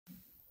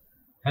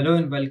Hello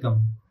and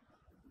welcome.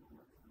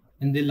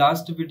 In the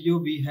last video,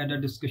 we had a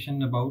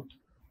discussion about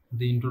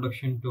the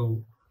introduction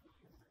to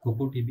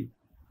Cocotb,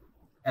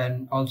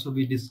 and also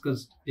we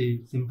discussed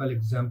a simple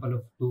example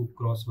of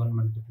 2x1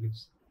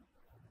 multiplex.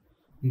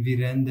 And we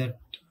ran that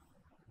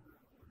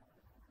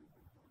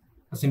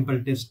a simple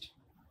test,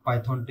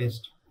 Python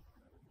test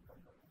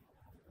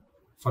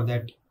for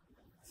that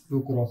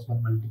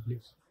 2x1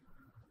 multiplex.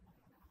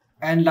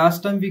 And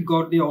last time we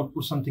got the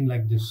output something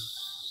like this.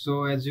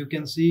 So as you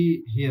can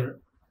see here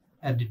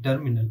at the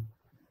terminal,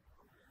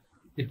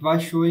 it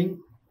was showing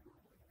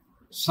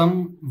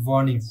some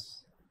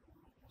warnings.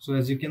 So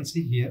as you can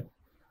see here,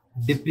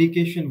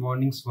 deprecation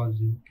warnings was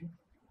there, okay?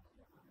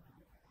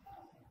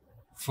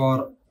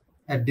 For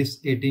at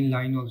this 18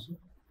 line also.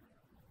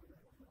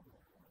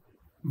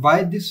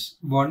 Why these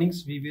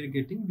warnings we were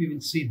getting, we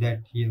will see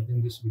that here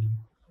in this video,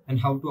 and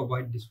how to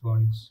avoid these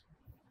warnings.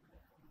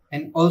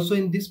 And also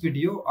in this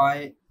video,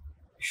 I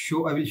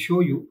will show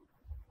you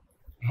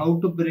how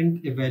to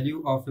print a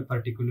value of a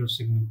particular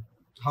signal,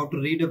 how to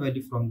read a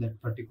value from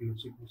that particular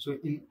signal. So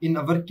in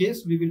our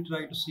case, we will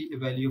try to see a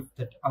value of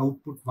that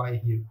output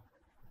y here.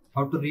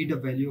 How to read a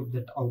value of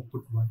that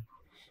output y.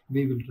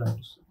 We will try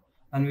to see.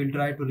 And we'll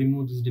try to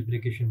remove this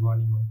deprecation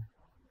warning.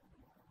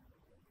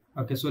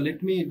 Okay, so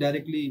let me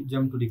directly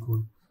jump to the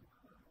code.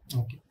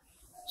 Okay,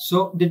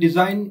 so the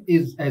design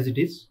is as it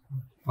is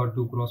for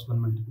 2x1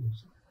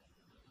 multiplex.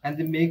 And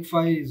the make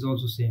file is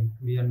also same.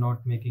 We are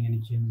not making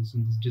any changes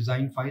in this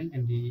design file,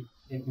 and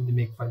in the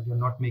make file we are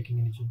not making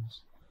any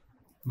changes.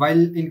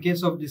 While in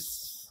case of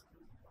this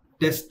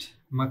test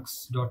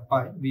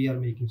mux.py, we are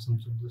making some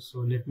changes. So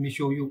let me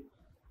show you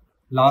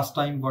last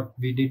time what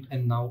we did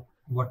and now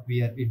what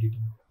we are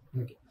editing.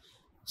 Okay,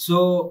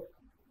 so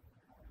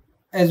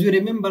as you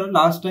remember,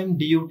 last time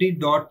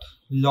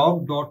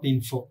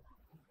dut.log.info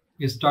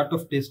is start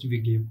of test we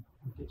gave.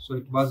 Okay, so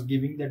it was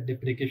giving that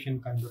deprecation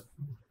kind of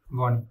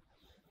warning.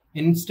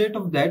 Instead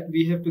of that,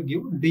 we have to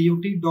give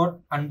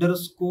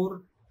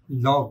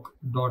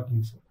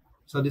dut._log.info.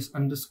 So this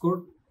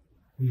underscore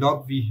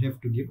log we have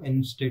to give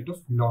instead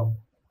of log.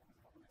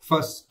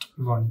 First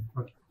one.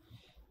 Okay.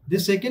 The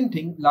second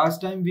thing,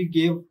 last time we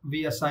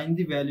assigned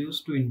the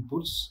values to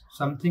inputs,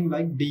 something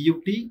like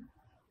dut.a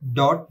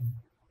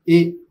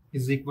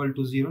is equal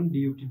to 0 and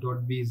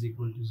dut.b is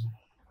equal to 0.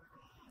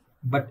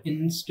 But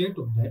instead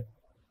of that,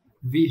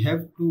 we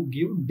have to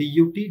give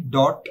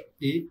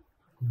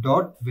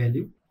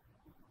dut.a.value,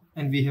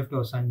 and we have to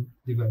assign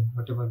the value,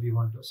 whatever we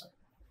want to assign.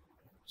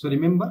 So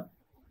remember,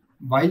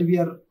 while we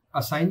are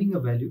assigning a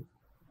value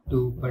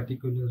to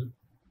particular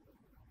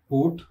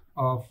port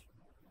of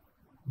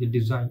the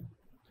design,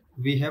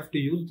 we have to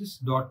use this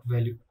dot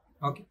value.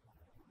 Okay.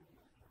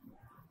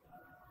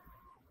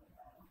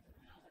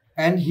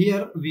 And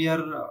here we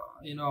are,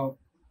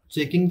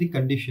 checking the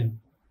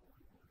condition.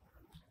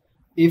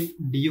 If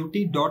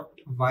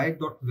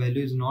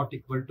dut.y.value is not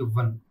equal to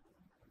 1,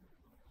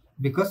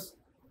 because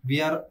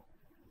we are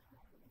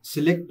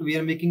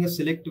making a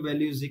select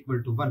value is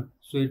equal to 1,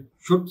 so it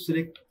should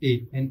select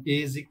a, and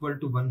a is equal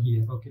to 1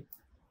 here. Okay,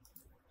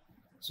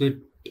 so it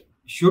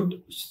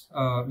should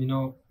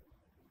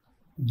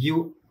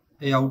give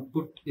a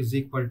output is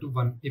equal to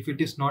 1. If it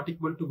is not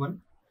equal to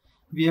 1,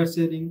 we are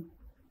saying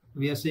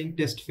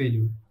test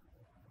failure.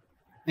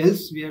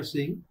 Else we are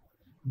saying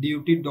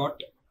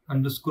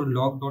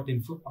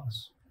dut._log.info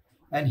pass,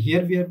 and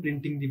here we are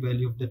printing the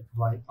value of that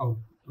y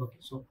output. Okay,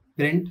 so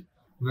print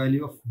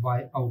value of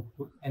y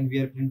output, and we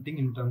are printing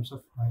in terms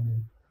of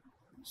binary.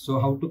 So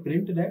how to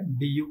print that?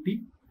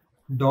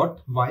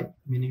 dut.y,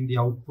 meaning the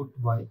output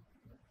y,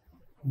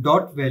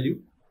 dot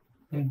value,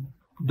 and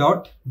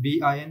dot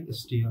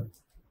binstr.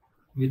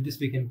 With this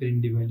we can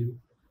print the value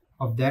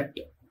of that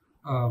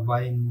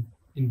y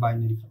in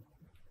binary form.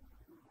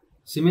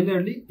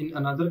 Similarly, in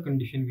another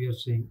condition we are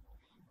saying,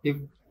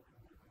 if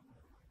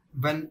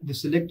when the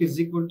select is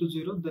equal to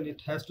 0, then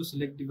it has to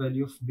select the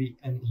value of b,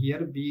 and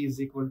here b is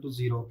equal to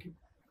 0. Okay,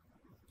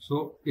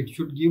 so it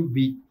should give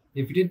b.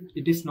 If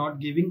it is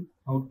not giving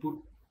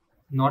output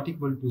not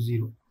equal to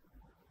 0,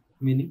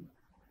 meaning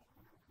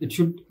it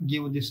should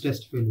give this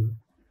test failure.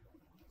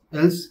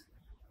 Else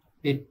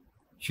it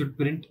should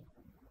print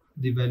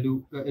the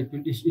value,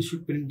 it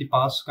should print the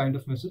pass kind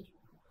of message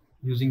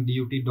using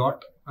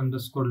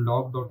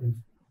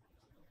dut._log.info,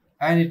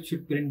 and it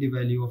should print the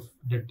value of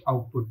that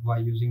output y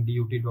using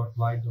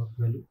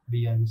dut.y.value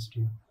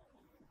binstr.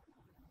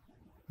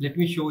 Let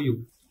me show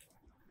you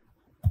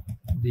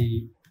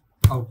the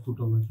output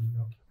over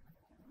here. Okay.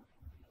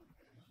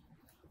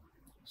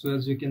 So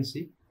as you can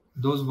see,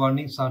 those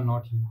warnings are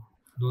not here,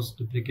 those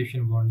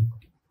deprecation warnings.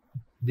 Okay.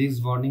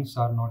 These warnings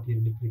are not here,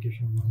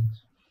 deprecation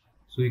warnings.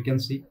 So you can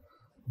see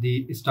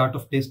the start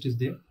of test is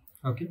there.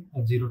 Okay,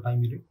 at 0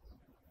 time unit.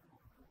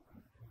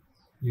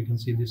 You can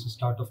see this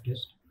start of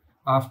test.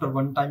 After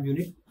 1 time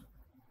unit,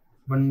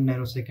 1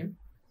 nanosecond,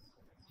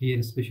 here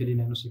especially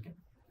nanosecond,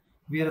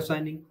 we are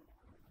assigning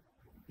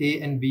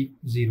a and b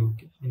 0.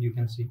 Okay, and you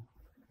can see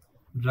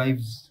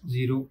drives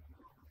 0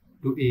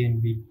 to a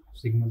and b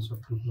signals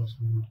of 2+1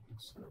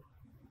 multiplex.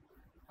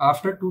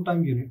 After 2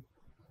 time unit,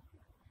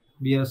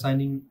 we are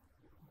assigning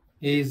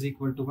A is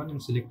equal to 1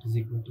 and select is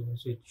equal to 1.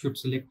 So it should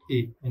select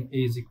A and A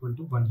is equal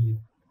to 1 here.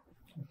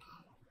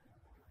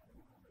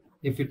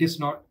 If it is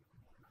not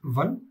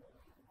 1,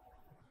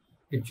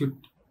 it should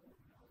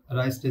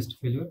arise test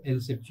failure,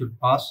 else it should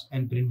pass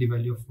and print the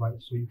value of y.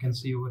 So you can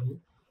see over here,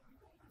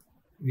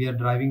 we are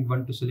driving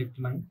 1 to select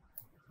line.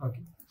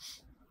 Okay.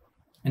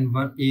 And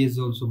 1 A is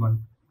also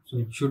 1. So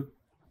it should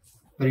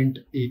print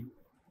A,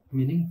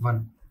 meaning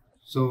 1.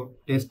 So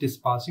test is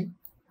passing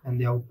and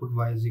the output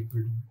y is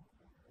equal to 1.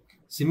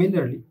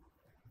 Similarly,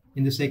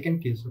 in the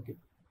second case, okay,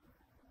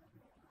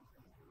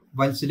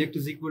 while select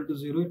is equal to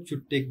 0, it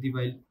should take the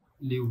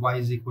value y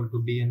is equal to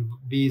b and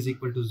b is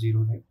equal to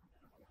 0, right?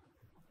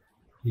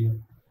 Here,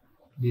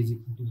 b is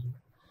equal to 0.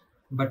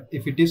 But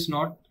if it is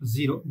not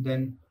 0,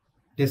 then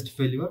test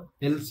failure,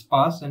 else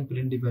pass and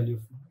print the value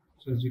of y.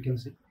 So as you can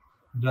see,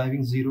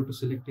 driving 0 to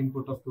select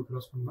input of 2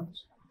 cross 1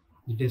 marks,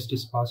 the test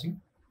is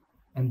passing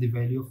and the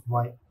value of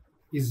y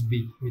is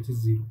b, which is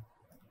 0.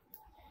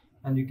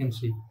 And you can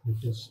see the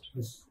test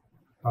is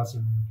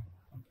passing.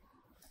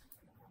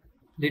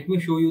 Let me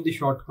show you the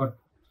shortcut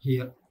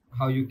here,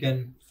 how you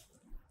can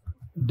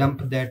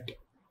dump that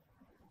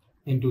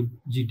into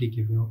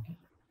GTK. Okay.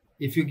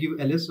 If you give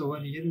ls over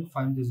here, you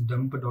find this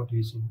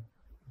dump.vc.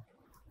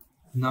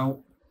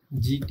 Now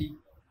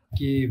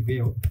GTK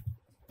wave,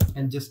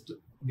 and just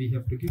we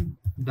have to give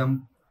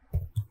dump.vc.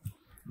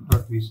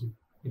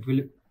 It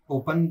will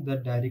open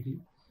that directly.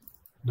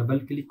 Double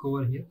click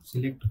over here,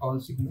 select all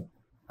signal,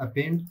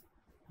 append,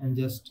 and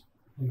just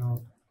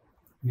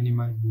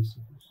minimize these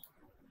signals.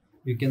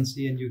 You can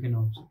see and you can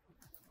observe.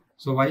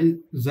 So while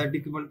z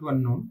equal to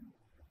unknown,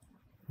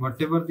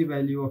 whatever the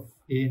value of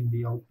a and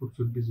b, output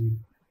should be 0.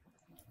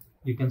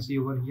 You can see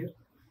over here,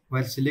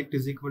 while select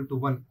is equal to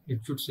 1,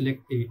 it should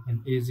select a and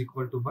a is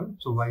equal to 1,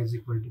 so y is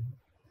equal to 1.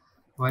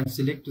 While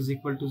select is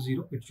equal to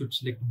 0, it should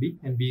select b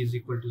and b is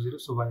equal to 0,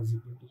 so y is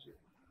equal to 0.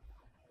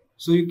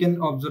 So you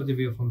can observe the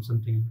waveform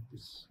something like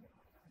this.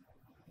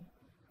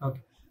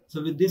 Okay.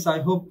 So with this, I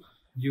hope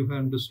you have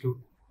understood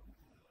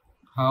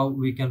how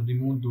we can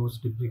remove those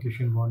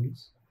deprecation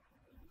warnings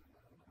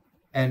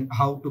and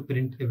how to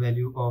print a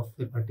value of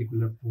a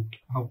particular port,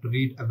 how to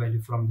read a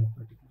value from that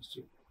particular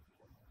stream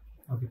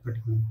of a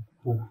particular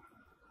port.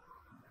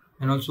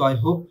 And also I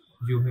hope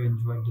you have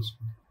enjoyed this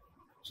video.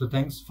 So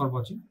thanks for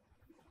watching.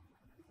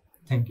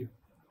 Thank you.